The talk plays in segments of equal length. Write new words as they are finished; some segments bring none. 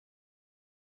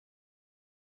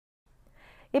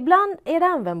Ibland är det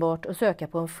användbart att söka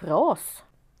på en fras.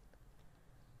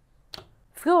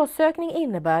 Frassökning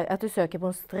innebär att du söker på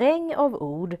en sträng av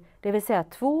ord, det vill säga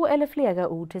 2 eller flera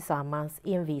ord tillsammans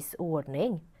i en viss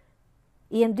ordning.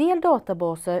 I en del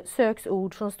databaser söks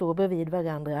ord som står bredvid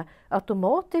varandra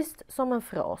automatiskt som en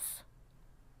fras.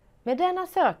 Med denna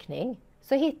sökning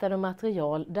så hittar du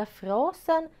material där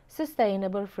frasen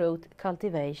Sustainable Fruit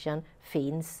Cultivation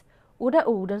finns och där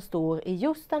orden står i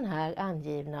just den här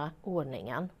angivna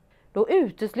ordningen. Då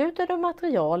utesluter du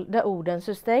material där orden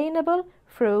Sustainable,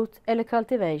 Fruit eller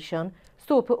Cultivation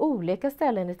står på olika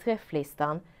ställen i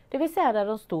träfflistan, det vill säga där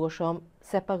de står som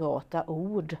separata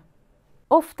ord.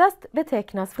 Oftast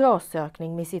betecknas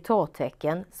frassökning med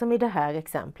citattecken som i det här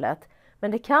exemplet,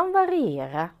 men det kan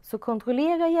variera, så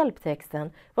kontrollera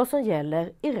hjälptexten vad som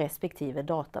gäller i respektive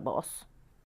databas.